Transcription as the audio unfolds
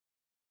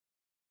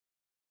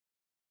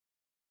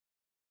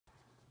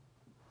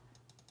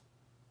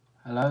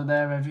Hello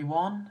there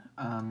everyone,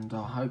 and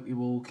I hope you're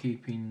all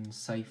keeping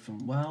safe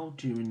and well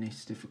during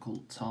this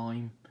difficult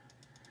time.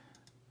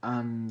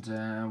 And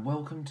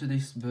welcome to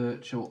this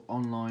virtual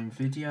online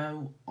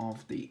video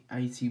of the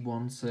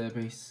 81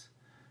 service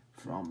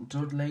from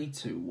Dudley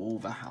to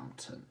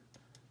Wolverhampton.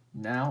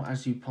 Now,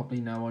 as you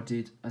probably know, I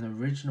did an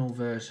original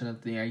version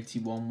of the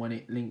 81 when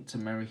it linked to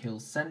Merry Hill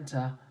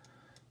Centre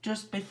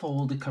just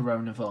before the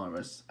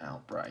coronavirus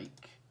outbreak.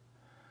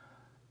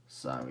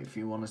 So if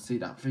you want to see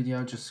that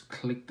video, just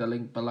click the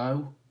link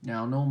below.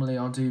 Now normally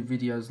I do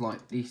videos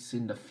like this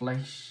in the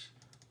flesh,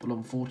 but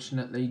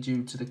unfortunately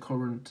due to the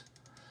current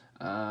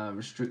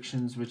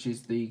restrictions, which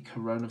is the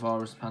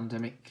coronavirus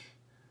pandemic,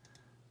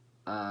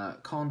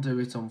 can't do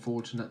it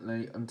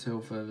unfortunately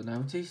until further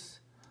notice.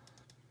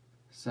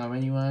 So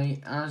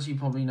anyway, as you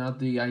probably know,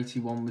 the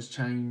 81 was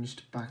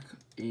changed back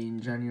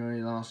in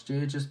January last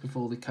year, just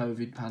before the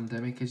COVID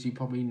pandemic. As you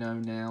probably know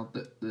now,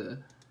 that the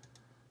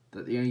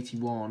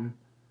 81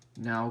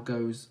 now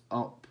goes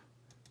up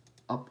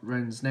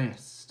Wren's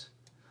Nest,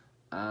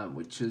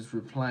 which has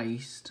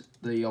replaced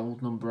the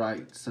old number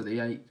 8. So the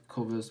 8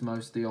 covers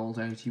most of the old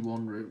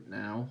 81 route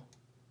now.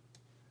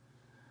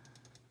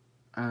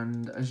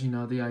 And as you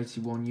know, the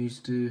 81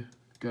 used to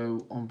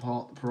go on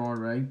part the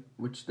Priory,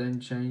 which then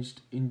changed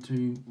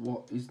into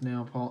what is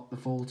now part the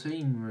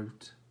 14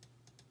 route.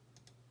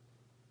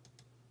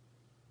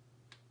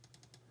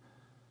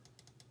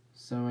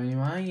 So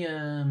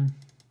anyway,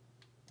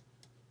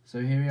 so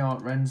here we are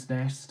at Wren's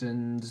Nest,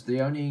 and the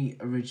only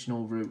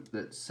original route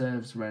that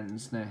serves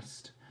Wren's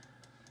Nest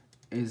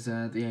is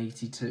the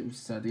 82.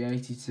 So the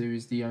 82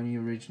 is the only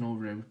original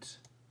route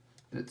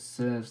that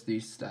serves the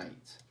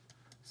estate.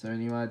 So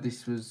anyway,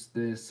 this was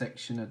the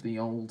section of the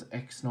old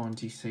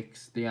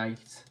X96, the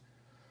 8.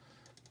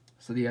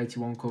 So the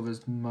 81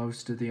 covers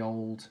most of the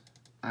old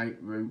 8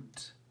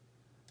 route.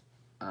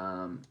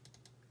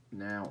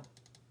 Now,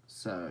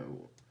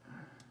 so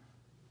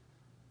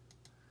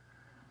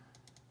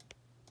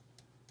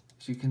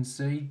as you can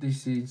see,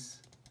 this is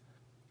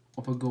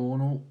Upper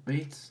Gornal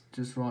bit,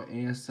 just right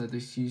here. So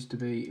this used to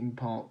be in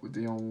part with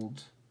the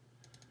old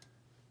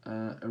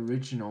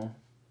original.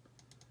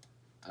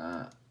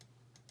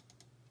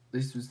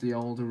 This was the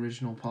old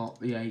original part,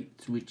 the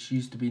 8, which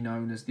used to be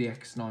known as the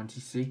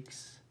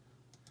X96.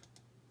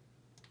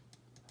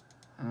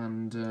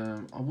 And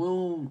I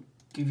will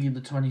give you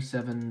the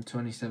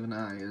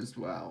 27A as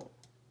well,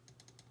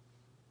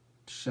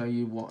 to show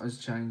you what has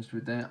changed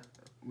with their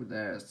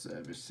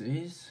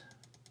services.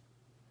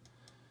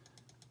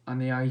 And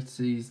the 8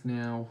 is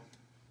now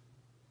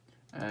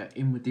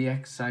in with the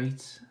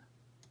X8.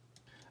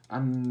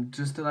 And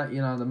just to let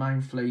you know, the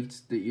main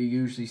fleet that you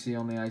usually see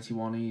on the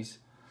 81 is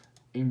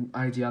in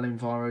ADL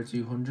Enviro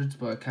 200s,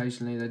 but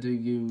occasionally they do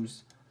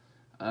use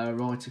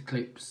Wright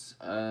Eclipse,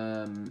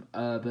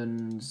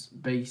 Urbans,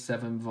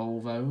 B7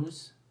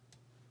 Volvos.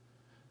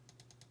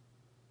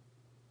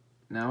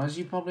 Now, as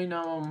you probably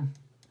know,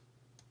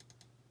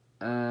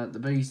 the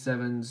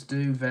B7s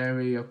do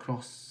vary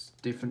across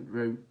different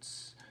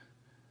routes.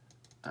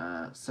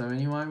 So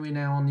anyway, we're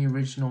now on the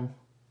original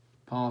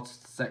part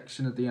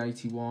section of the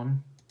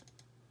 81.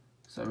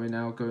 So we're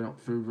now going up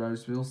through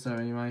Roseville. So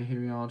anyway,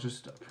 here we are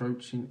just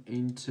approaching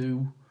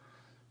into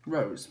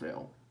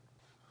Roseville.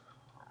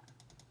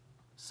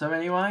 So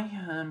anyway,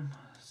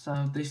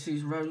 so this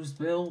is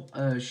Roseville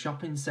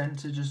shopping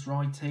centre just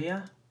right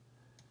here.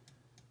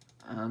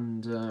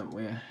 And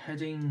we're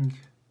heading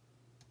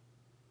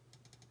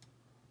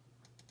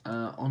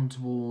on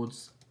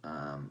towards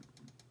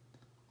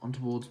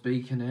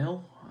Beacon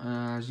Hill.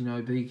 As you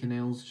know, Beacon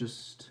Hill's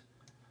just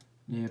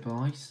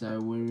nearby. So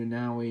we're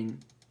now in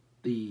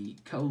the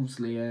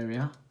Colsley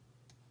area.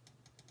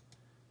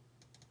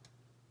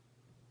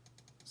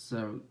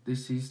 So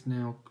this is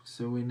now,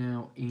 so we're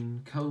now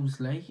in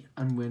Colsley,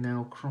 and we're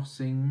now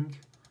crossing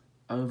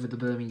over the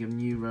Birmingham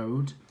New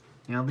Road.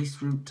 Now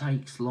this route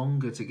takes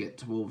longer to get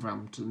to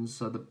Wolverhampton,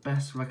 so the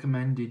best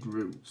recommended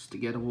routes to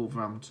get to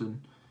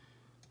Wolverhampton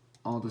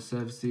are the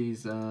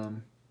services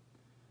 8,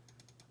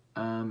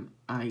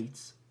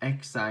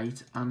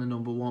 X8 and the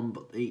number 1,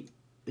 but the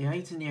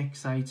 8 and the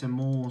X8 are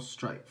more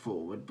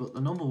straightforward, but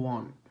the number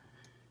 1,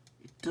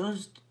 it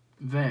does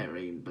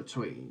vary in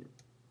between.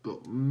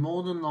 But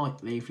more than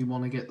likely, if you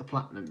want to get the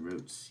platinum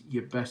routes,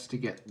 you're best to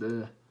get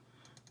the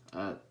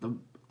 8 and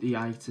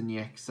the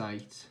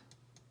X8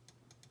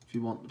 if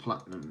you want the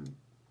platinum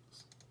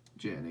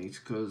journeys,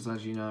 because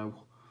as you know,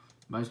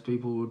 most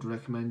people would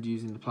recommend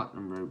using the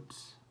platinum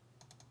routes,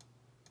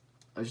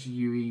 as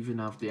you even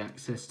have the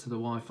access to the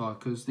Wi-Fi,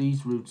 because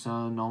these routes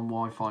are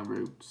non-Wi-Fi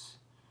routes.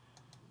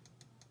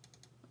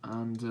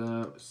 And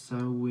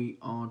so we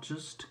are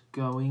just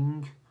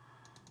going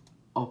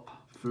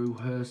up through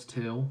Hurst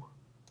Hill.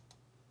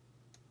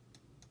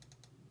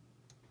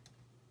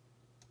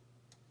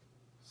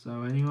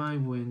 So anyway,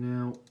 we're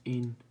now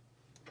in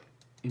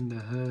the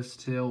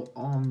Hurst Hill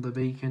on the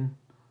Beacon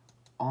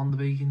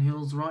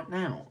Hills right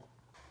now.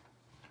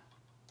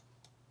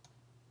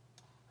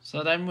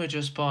 So then we're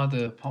just by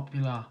the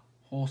popular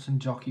Horse and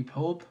Jockey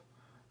pub,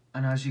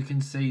 And as you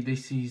can see,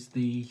 this is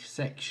the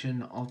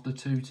section of the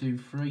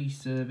 223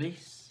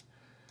 service.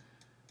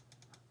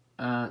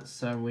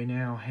 So we're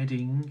now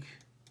heading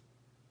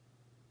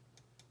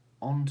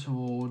on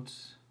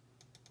towards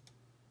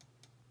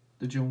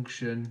the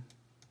junction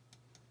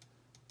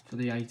for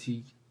the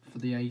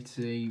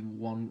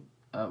 81,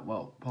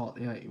 well, part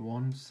of the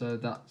 81, so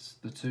that's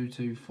the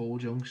 224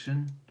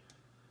 junction.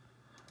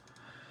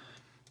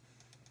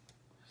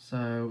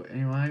 So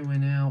anyway, we're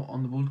now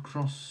on the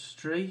Woodcross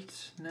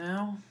Street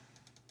now,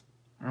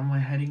 and we're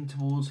heading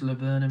towards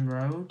Laburnham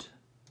Road,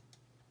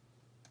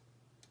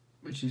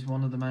 which is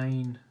one of the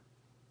main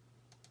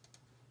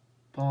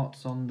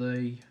parts on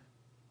the,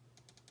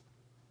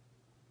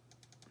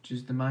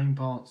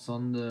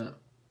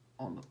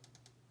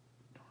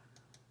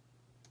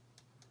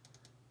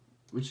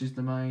 which is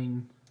the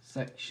main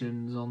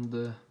sections on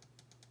the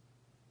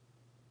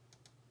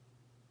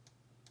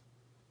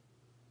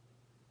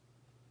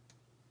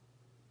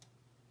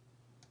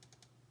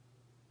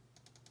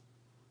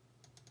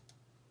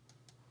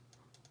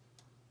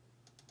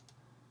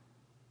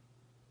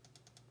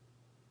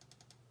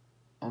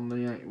on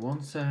the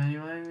 81. So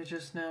anyway, we're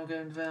just now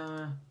going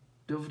via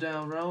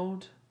Dovedale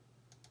Road.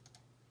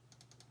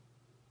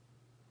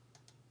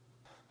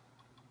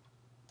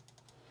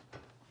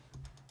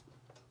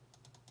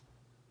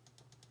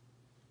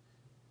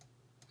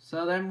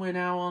 So then we're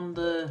now on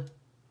the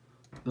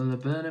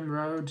Laburnham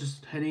Road,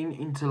 just heading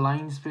into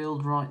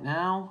Lanesfield right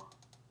now.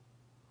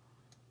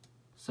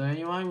 So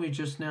anyway, we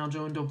just now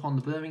joined up on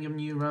the Birmingham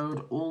New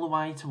Road all the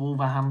way to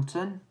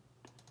Wolverhampton.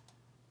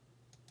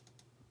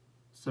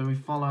 So we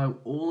follow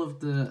all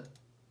the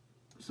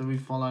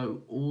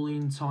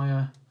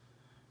entire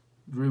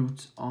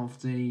route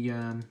of the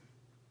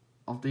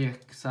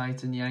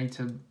X8 and the 8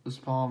 as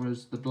far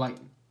as the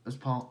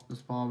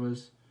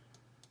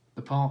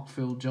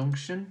Parkfield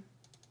Junction.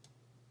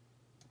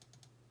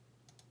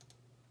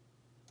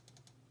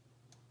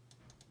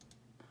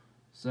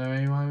 So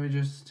anyway, we're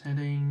just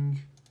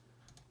heading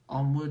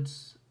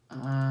onwards.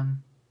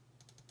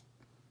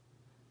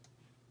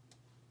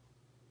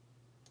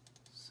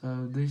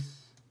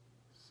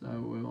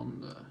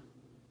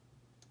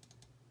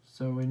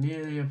 So we're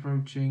nearly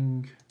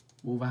approaching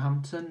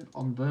Wolverhampton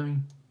on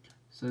Birmingham.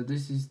 So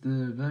this is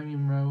the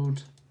Birmingham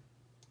Road.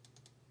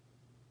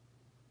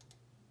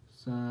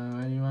 So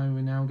anyway,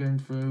 we're now going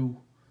through.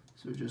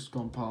 So we've just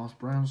gone past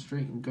Brown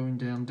Street and going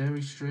down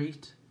Derry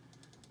Street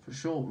for a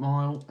short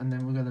mile, and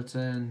then we're going to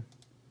turn.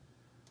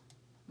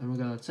 Then we're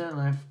going to turn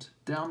left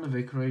down the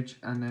vicarage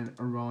and then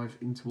arrive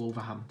into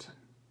Wolverhampton.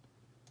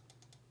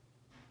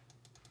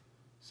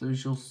 So we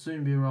shall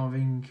soon be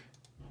arriving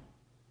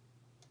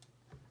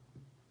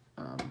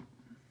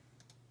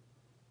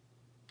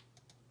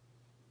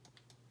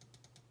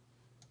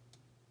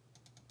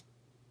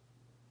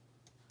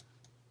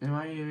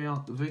anyway, here we are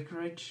at the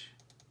vicarage.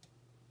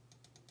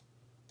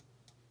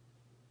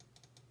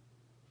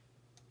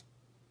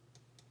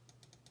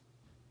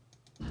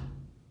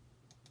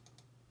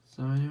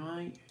 So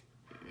anyway,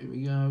 here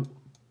we go.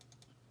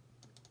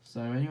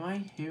 So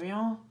anyway, here we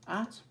are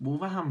at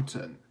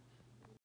Wolverhampton.